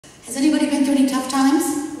Has anybody been through any tough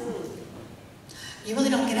times? You really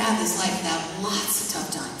don't get out of this life without lots of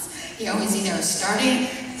tough times. You're always either starting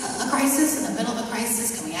a crisis, in the middle of a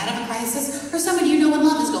crisis, coming out of a crisis, or somebody you know and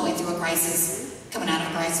love is going through a crisis, coming out of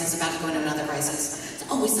a crisis, about to go into another crisis. There's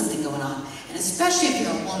always something going on. And especially if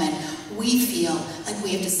you're a woman, we feel like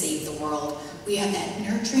we have to save the world. We have that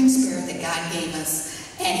nurturing spirit that God gave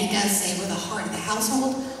us. And he does say we're the heart of the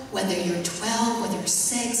household. Whether you're 12, whether you're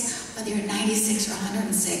 6, whether you're 96 or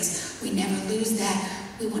 106, we never lose that.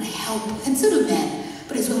 We want to help, and so do men.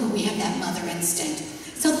 But as women, we have that mother instinct.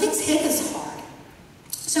 So things hit us hard.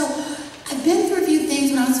 So I've been through a few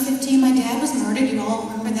things. When I was 15, my dad was murdered. You all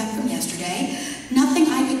remember that from yesterday. Nothing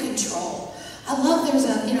I could control. I love, there's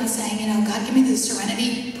a saying, God give me the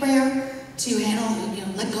serenity prayer to handle,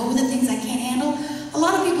 let go of the things I can't handle. A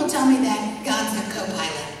lot of people tell me that God's their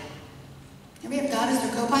co-pilot. Ever have God as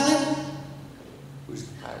their co-pilot? Who's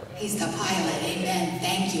the pilot? He's the pilot. Amen.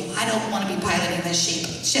 Thank you. I don't want to be piloting this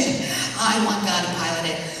ship. I want God to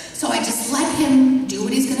pilot it. So I just let him do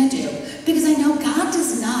what he's going to do. Because I know God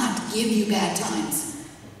does not give you bad times.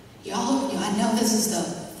 I know this is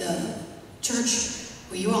the church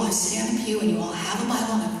where you all are sitting on the pew and you all have a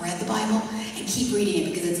Bible and have read the Bible and keep reading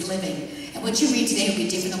it because it's living. And what you read today will be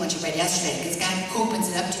different than what you read yesterday because God opens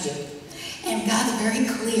it up to you. And God's very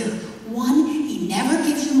clear. One, he never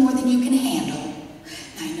gives you more than you can handle.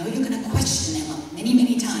 Now, I know you're going to question him many,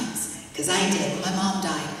 many times because I did. When my mom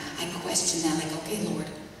died, I questioned that like, okay, Lord,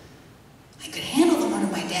 I could handle the murder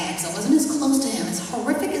of my dad because I wasn't as close to him. As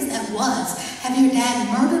horrific as that was, having your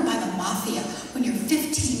dad murdered by the mafia when you're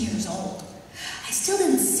 15 years old. I still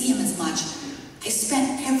didn't see him as much. I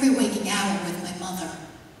spent every waking hour with my mother.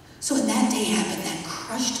 So when that day happened, that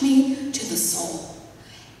crushed me to the soul.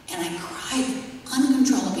 And I cried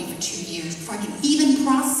uncontrollably for 2 years before I could even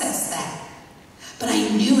process that. But I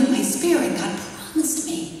knew in my spirit, God promised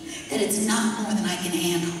me that it's not more than I can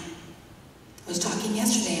handle. I was talking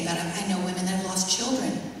yesterday about I know women that have lost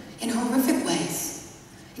children in horrific ways.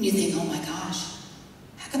 And you think, oh my gosh,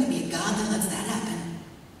 how can there be a God that lets that happen?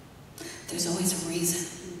 There's always a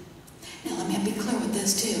reason. Now let me be clear with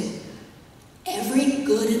this too. Every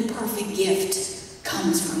good and perfect gift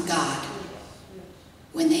comes from God.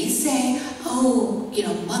 When they say, oh,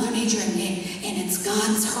 Mother Nature and it's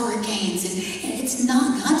God's hurricanes, and it's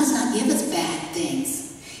not, God does not give us bad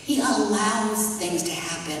things. He allows things to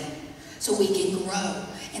happen so we can grow.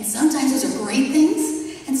 And sometimes those are great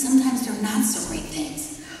things, and sometimes they're not so great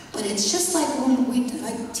things. But it's just like when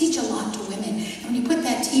I teach a lot to women, and when you put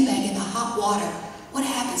that tea bag in the hot water, what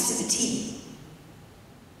happens to the tea?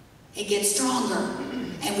 It gets stronger,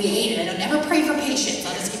 and we hate it. And I'll never pray for patience.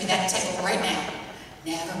 I'll just give you that tip right now.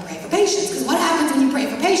 Never pray for patience, because what happens when you pray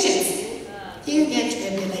for patience? You get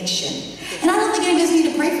tribulation. And I don't think anybody's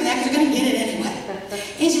need to pray for that, because you're going to get it anyway.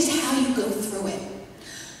 It's just how you go through it.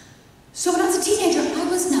 So when I was a teenager, I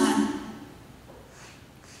was not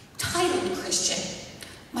titled Christian.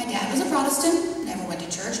 My dad was a Protestant, never went to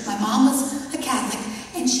church. My mom was a Catholic,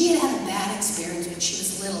 and she had had a bad experience when she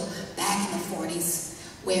was little, back in the 40s,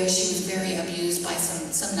 where she was very abused by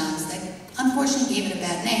some nuns that unfortunately gave it a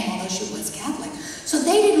bad name, although she was Catholic. So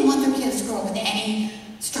they didn't want their kids to grow up with any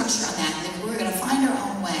structure on that. They were going to find our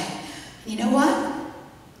own way. And you know what?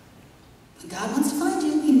 When God wants to find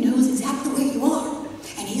you, he knows exactly where you are.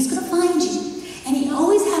 And he's going to find you. And he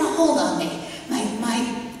always had a hold on me.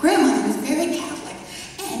 My grandmother was very Catholic.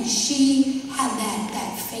 And she had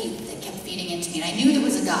that faith that kept feeding into me. And I knew there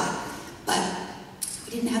was a God. But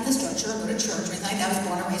we didn't have the structure or go to church or anything like that. I was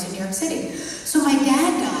born and raised in New York City. So my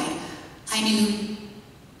dad died.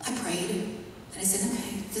 I prayed. And I said,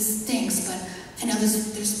 okay, this stinks, but I know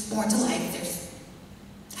there's more to life.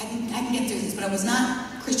 I can get through this. But I was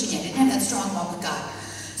not Christian yet. I didn't have that strong walk with God.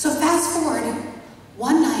 So fast forward,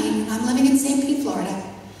 one night, I'm living in St. Pete, Florida,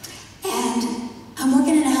 and I'm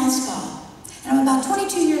working in a health spa. And I'm about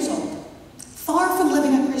 22 years old, far from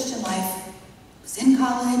living a Christian life. I was in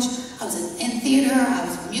college, I was in theater, I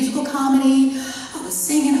was in musical comedy, I was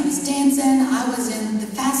singing, I was dancing, I was in the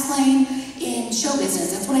fast lane in show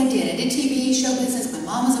business. That's what I did. I did TV, show business. My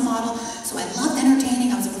mom was a model, so I loved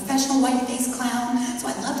entertaining. I was a professional white-faced clown, so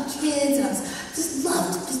I loved kids, and I just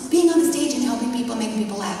loved being on the stage and helping people, making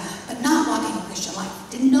people laugh, but not walking a Christian life.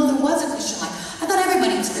 Didn't know there was a Christian life. I thought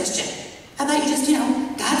everybody was Christian. I thought you just,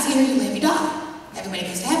 God's here, you live, you die. Everybody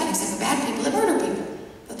goes to heaven except for bad people that murder people.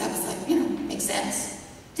 But that was like, makes sense.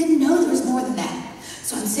 Didn't know there was more than that.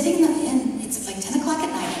 So I'm sitting it's like 10 o'clock at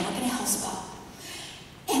night, I'm working at a health spa.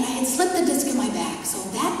 And I had slipped the disc in my back. So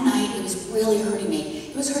that night, it was really hurting me.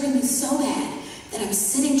 It was hurting me so bad that I was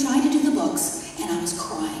sitting trying to do the books, and I was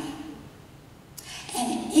crying.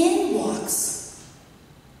 And in walks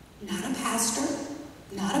not a pastor,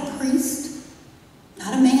 not a priest,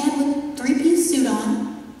 not a man with three-piece suit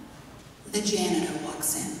on. The janitor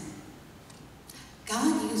walks in.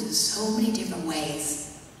 God uses so many different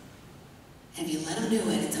ways. And if you let him do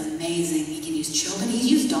it, it's amazing. He can use children. He's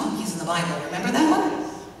used donkeys in the Bible. Remember that one?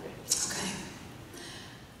 Okay.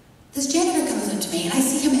 This janitor comes up to me, and I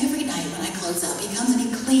see him every night when I close up. He comes and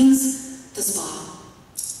he cleans the spa.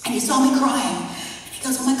 And he saw me crying. And he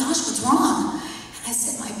goes, oh my gosh, what's wrong? And I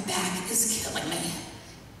said, my back is killing me.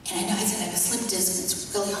 And I said, I have a slip disc and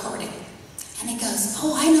it's really hurting. And he goes,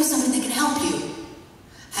 oh, I know something that can help you.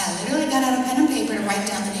 I literally got out a pen and paper to write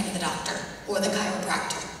down the name of the doctor or the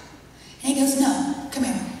chiropractor. And he goes, no, come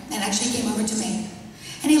here. And actually came over to me.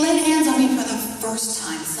 And he laid hands on me for the first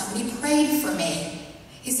time. Somebody prayed for me.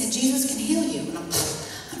 He said, Jesus can heal you. And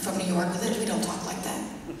I'm from New York. We don't talk like that.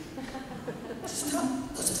 Just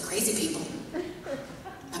don't. Those are the crazy people.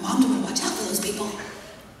 My mom told me to watch out for those people.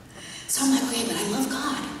 So I'm like, wait, but I love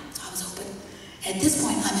God. So I was open. And at this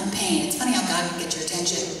point, I'm in pain. It's funny how God can get your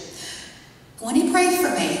attention. When he prayed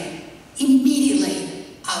for me, immediately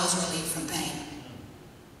I was relieved from pain.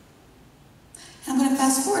 And I'm going to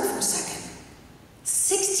fast forward for a second.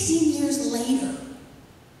 16 years later,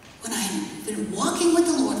 when I've been walking with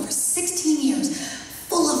the Lord for 16 years,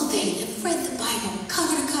 full of faith, I've read the Bible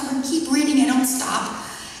cover to cover and keep reading, I don't stop,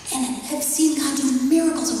 and have seen God do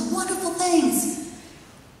miracles and wonderful things.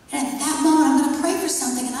 And at that moment, I'm going to pray for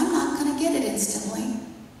something, and I'm not going to get it instantly.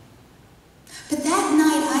 But that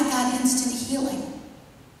night, I got instant healing.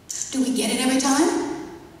 Do we get it every time?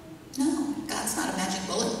 No. God's not a magic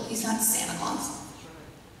bullet. He's not Santa Claus.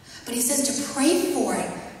 But he says to pray for it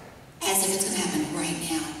as if it's going to happen right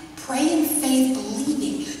now. Pray in faith,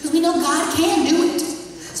 believing. Because we know God can do it.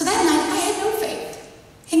 So that night, I had no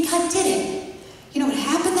faith. And God did it. You know what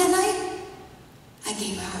happened that night? I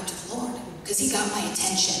gave my heart to the Lord. Because he got my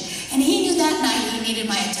attention. And he knew that night he needed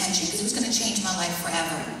my attention. Because it was going to change my life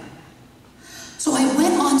forever. So I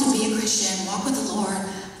went on to be a Christian, walk with the Lord,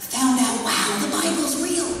 found out, wow, the Bible's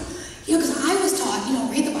real. You know, because I was taught, you don't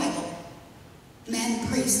read the Bible. Men,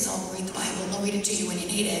 priests, don't read the Bible. They'll read it to you when you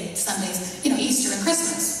need it. Sundays, you know, Easter and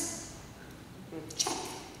Christmas. Check.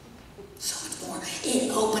 So much more. It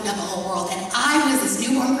opened up a whole world. And I was this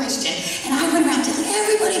newborn Christian. And I went around telling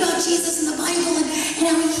everybody about Jesus and the Bible and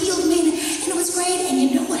how he healed me. And it was great. And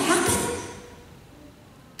you know what happened?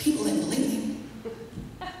 People didn't believe me.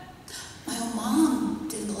 My own mom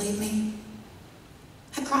didn't believe me.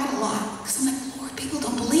 I cried a lot because I'm like, Lord, people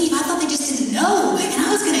don't believe. I thought they just didn't know, and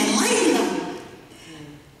I was going to enlighten them.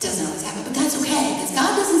 Doesn't always happen, but that's okay because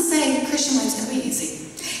God doesn't say Christian life's going to be easy.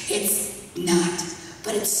 It's not,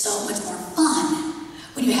 but it's so much more fun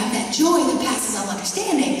when you have that joy that passes all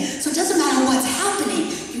understanding. So it doesn't matter what's happening.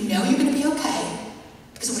 You know you're going to be okay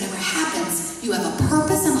because whatever happens, you have a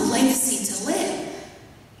purpose and a legacy to live.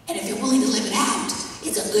 And if you're willing to live it out,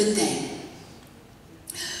 it's a good thing.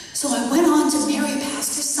 So I went on to marry a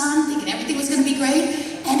pastor's son, thinking everything was going to be great.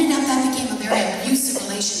 Ended up that became a very abusive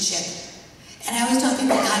relationship. And I always tell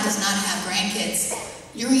people God does not have grandkids.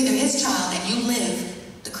 You're either his child and you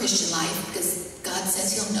live the Christian life because God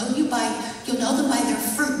says you'll know them by their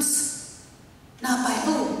fruits. Not by,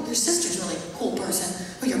 oh, your sister's really a cool person.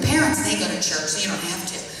 Or your parents, they go to church, so you don't have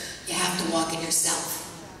to. You have to walk it yourself.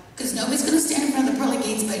 Because nobody's going to stand in front of the pearly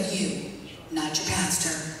gates but you, not your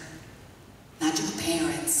pastor, not your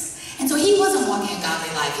parents. And so he wasn't walking a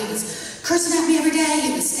godly life. He was cursing at me every day.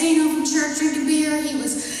 He was staying home from church, drinking beer. He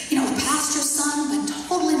was, you know, a pastor's son, but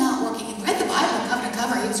totally not working. He read the Bible cover to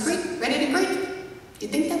cover. He was Greek, ready to Greek. You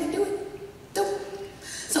think that would do it? Nope.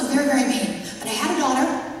 So very, very mean. But I had a daughter,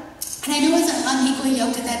 and I knew I was unequally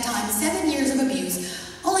yoked at that time. 7 years of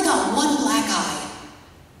abuse. Only got one black eye.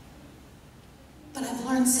 But I've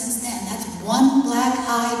learned since then, that's one black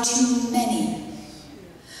eye too many.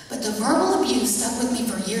 But the verbal abuse stuck with me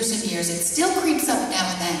for years and years. It still creeps up now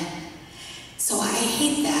and then. So I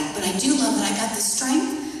hate that, but I do love that I got the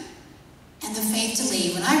strength and the faith to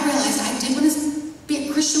leave. When I realized I did want to be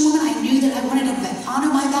a Christian woman, I knew that I wanted to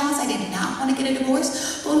honor my vows. I did not want to get a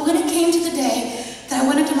divorce. But when it came to the day that I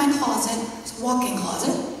went into my closet, walk-in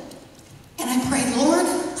closet, and I prayed, Lord,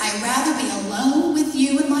 I'd rather be alone with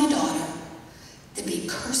you and my daughter than be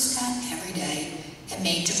cursed at every day and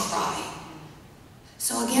made to cry.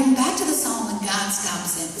 So again, back to the song when God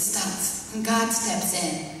when God steps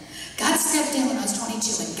in. God stepped in when I was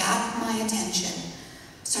 22 and got my attention.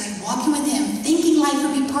 Started walking with him, thinking life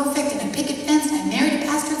would be perfect, and a picket fence, and I married a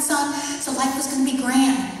pastor's son, so life was going to be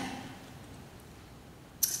grand.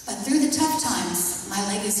 But through the tough times, my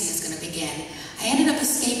legacy is going to begin. I ended up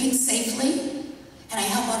escaping safely, and I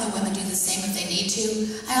help other women do the same if they need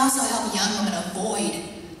to. I also help young women avoid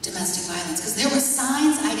domestic domestic violence, because there were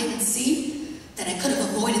signs I didn't see that I could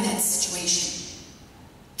have avoided that situation.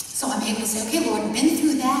 So I'm able to say, okay, Lord, been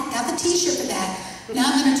through that, got the t-shirt for that, now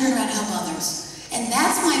I'm going to turn around and help others. And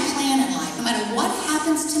that's my plan in life. No matter what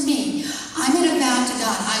happens to me, I'm going to vow to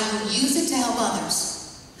God, I will use it to help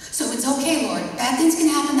others. So it's okay, Lord. Bad things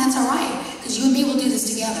can happen, that's all right, because you and me will do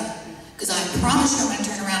this together. Because I promise you I'm going to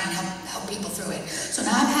turn around and help people through it. So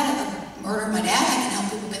now I've had a murder of my dad, I can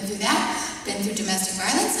help people been through that. Been through domestic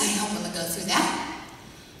violence, I help women go through that.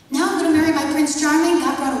 Now I'm going to marry my Prince Charming.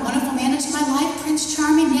 God brought a wonderful man into my life. Prince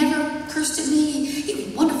Charming never cursed at me. He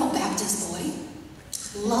was a wonderful Baptist boy.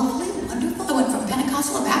 Lovely, wonderful. I went from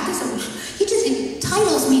Pentecostal to Baptist.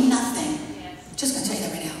 Titles mean nothing. Just going to tell you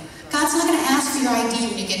that right now. God's not going to ask for your ID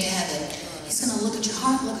when you get to heaven. He's going to look at your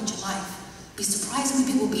heart, look at your life. Be surprised how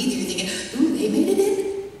many people will be there thinking, ooh, they made it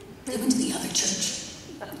in. They went to the other church.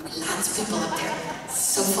 Lots of people up there.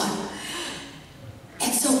 So fun.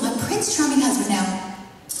 And so my Prince Charming husband now,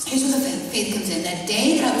 here's where the faith comes in. That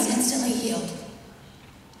day that I was instantly healed.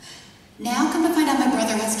 Now come to find out my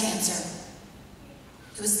brother has cancer.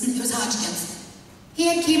 It was Hodgkins. He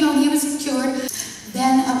had chemo and he was cured.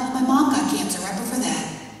 Then my mom got cancer right before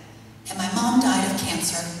that. And my mom died of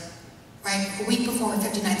cancer, right, a week before her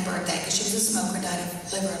 59th birthday, because she was a smoker, died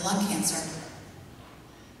of liver and lung cancer.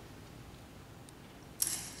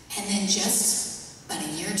 And then just about a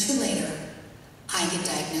year or two later, I get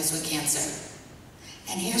diagnosed with cancer.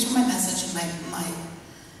 And here's where my message,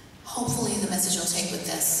 hopefully the message you'll take with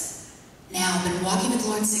this. Now, I've been walking with the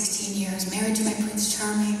Lord 16 years, married to my Prince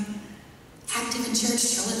Charming, active in church,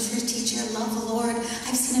 children's church teacher, love the Lord.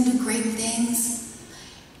 I've seen him do great things.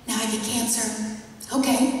 Now I get cancer.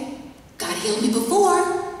 Okay, God healed me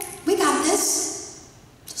before. We got this.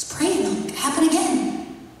 Just pray and it'll happen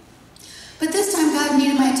again. But this time God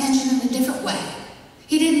needed my attention in a different way.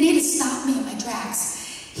 He didn't need to stop me in my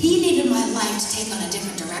tracks. He needed my life to take on a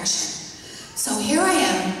different direction. So here I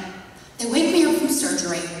am. They wake me up from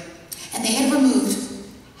surgery, and they had removed,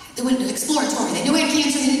 they went exploratory. They knew I had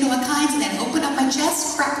cancer, they didn't know what kinds, and then opened up my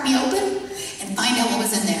chest, cracked me open, and find out what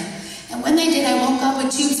was in there. And when they did, I woke up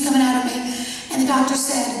with tubes coming out of me, and the doctor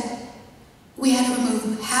said, we had to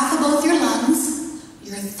remove half of both your lungs,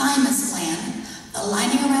 your thymus gland, the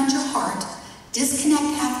lining around your heart, disconnect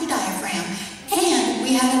half your diaphragm, and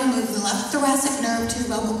we had to remove the left thoracic nerve to the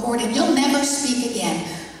vocal cord, and you'll never speak again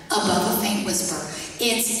above a faint whisper.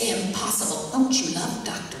 It's impossible. Don't you love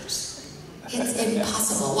doctors? It's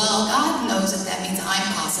impossible. Well, God knows if that means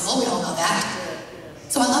I'm possible. We all know that.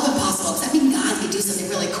 So I love impossible, because that means God could do something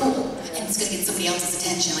really cool, and it's going to get somebody else's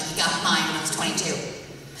attention, like he got mine when I was 22.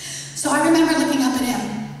 So I remember looking up at him,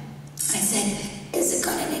 and I said, is it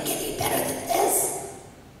going to get any better than this?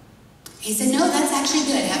 He said, no, that's actually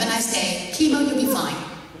good. Have a nice day. Chemo, you'll be fine.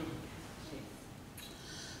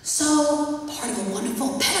 So, part of a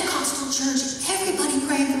wonderful Pentecostal church, everybody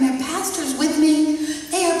praying for me, pastors with me,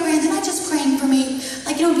 they are praying, they're not just praying for me,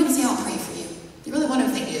 like, you know, people say, I'll pray for you. You really wonder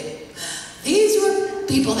if they do. These were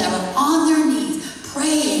people that were on their knees,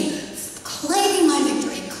 praying, claiming my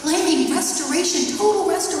victory, claiming restoration, total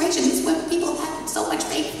restoration. These were people that had so much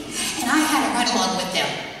faith, and I had it right along with them.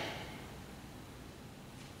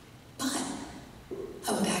 But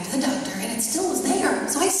I went back to the doctor, and it still was there,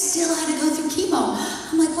 so I still had to go through chemo.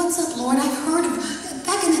 I'm like, what's up, Lord? I've heard of,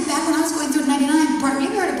 back when I was going through 99, you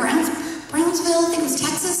ever heard of Brownsville, I think it was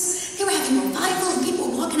Texas? They were having revival, and people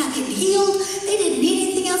were walking out getting healed. They didn't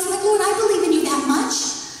need anything else. I'm like, Lord, I believe in you that much.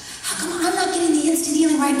 How come I'm not getting the instant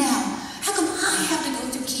healing right now? How come I have to go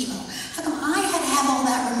through chemo? How come I had to have all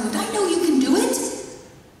that removed? I know you can do it.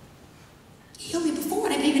 You healed me before,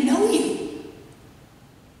 and I didn't even know you.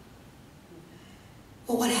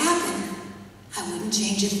 Well, what happened? I wouldn't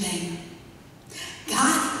change a thing.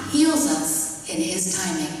 God heals us in his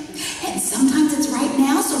timing. And sometimes it's right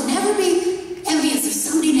now, so never be envious of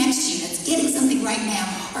somebody next to you that's getting something right now.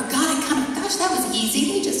 Or God, I kind of, gosh, that was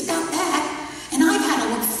easy. We just got that. And I've had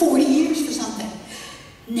to work 40 years for something.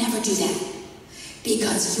 Never do that.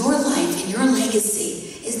 Because your life and your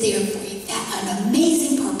legacy is there for you. That an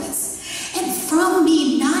amazing purpose. And from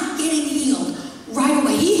me not getting healed right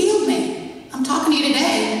away, he healed me. I'm talking to you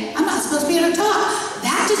today. I'm not supposed to be able to talk.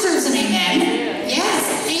 That deserves an amen.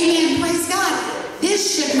 Yes, amen, praise God. This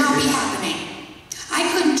should not be happening. I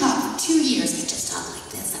couldn't talk for 2 years. I just talked like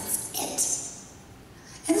this. That was it.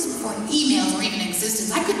 And this was before emails were even in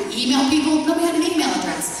existence. I couldn't email people. Nobody had an email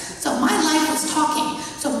address. So my life was talking.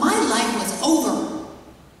 So my life was over.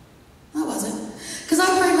 I wasn't. Because I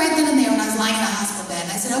prayed right then and there when I was lying in the hospital bed.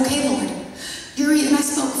 And I said, okay, Lord, and I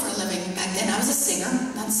spoke for a living back then. I was a singer.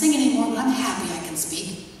 I'm not singing anymore, but I'm happy I can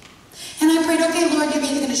speak. And I prayed, okay, Lord, you're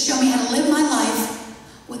either going to show me how to live my life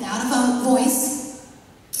without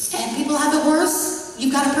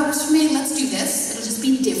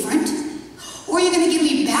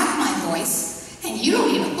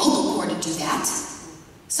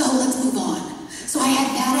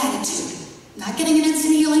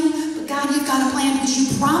God, you've got a plan because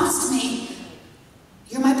you promised me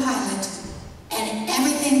you're my pilot and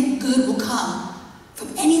everything good will come from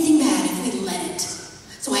anything bad if we let it.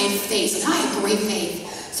 So I had faith, and I have great faith.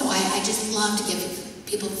 So I just love to give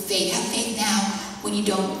people faith. Have faith now when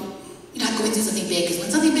you're not going through something big, because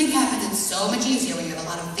when something big happens, it's so much easier when you have a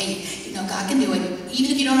lot of faith. You know God can do it,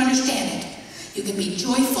 even if you don't understand it. You can be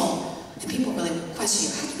joyful, and people really question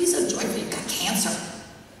you. How can you be so joyful? You've got cancer.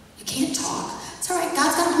 You can't talk. It's all right.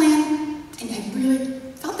 God's got a plan, and I really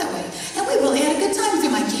felt that way. And we really had a good time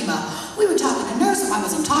through my chemo. We were talking to nurses. I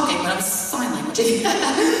wasn't talking, but I was sign language.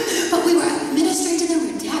 But we were ministering to them.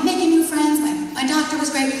 We were making new friends. My doctor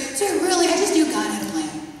was great. So I just knew God had a plan.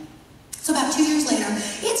 So about 2 years later,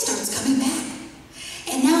 it starts coming back.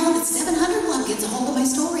 And now the 700 Club gets a hold of my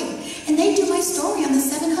story. And they do my story on the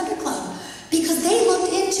 700 Club because they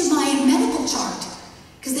looked into my medical chart.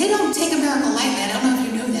 Because they don't take a miracle like that. I don't know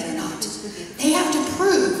if you know that or not. They have to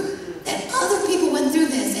prove that other people went through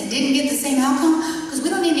this and didn't get the same outcome, because we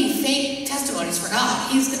don't need any fake testimonies for God.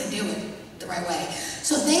 He's going to do it the right way.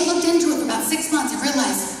 So they looked into it for about 6 months and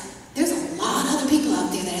realized there's a lot of other people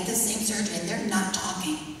out there that had the same surgery and they're not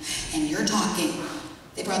talking. And you're talking.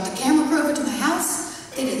 They brought the camera crew over to my house.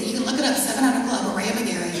 They did. You can look it up, 700 Club, Aurea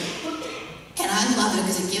McGarry. And I love it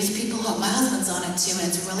because it gives people hope. My husband's on it too, and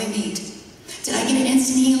it's really neat. Did I get an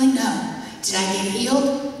instant healing? No. Did I get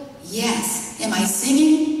healed? Yes. Am I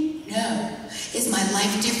singing? No. Is my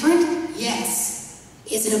life different? Yes.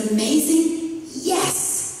 Is it amazing?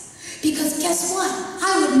 Yes. Because guess what?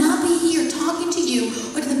 I would not be here talking to you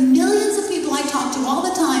or to the millions of people I talk to all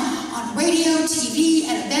the time on radio, TV,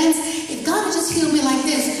 and events. If God had just healed me like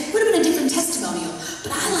this, it would have been a different testimonial.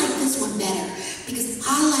 But I like this one better because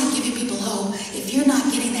I like giving people hope. If you're not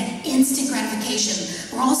getting that instant gratification,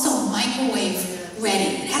 we're also microwave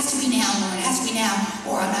ready. It has to be now, Lord. It has to be now,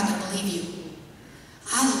 or I'm not going to believe you.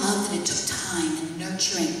 I love that it took time and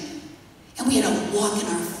nurturing, and we had to walk in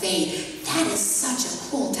our faith. That is such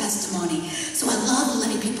a cool testimony. So I love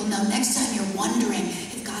letting people know next time you're wondering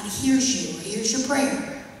if God hears you or hears your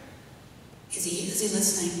prayer. Is he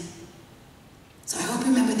listening? So I hope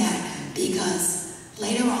you remember that, because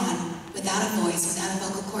later on, without a voice, without a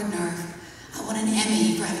vocal cord nerve, I won an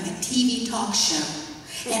Emmy for having a TV talk show,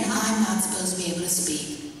 and I'm not supposed to be able to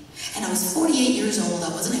speak. And I was 48 years old. I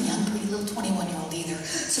wasn't a young, pretty little 21-year-old either.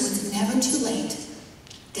 So it's never too late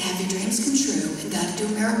to have your dreams come true and God to do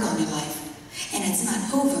a miracle in your life. And it's not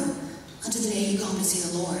over until the day you go home to see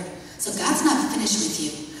the Lord. So God's not finished with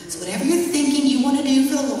you. So whatever you're thinking you want to do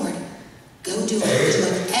for the Lord, go do it. You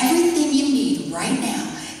have everything you need right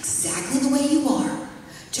now, exactly the way you are,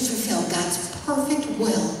 to fulfill God's perfect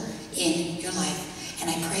will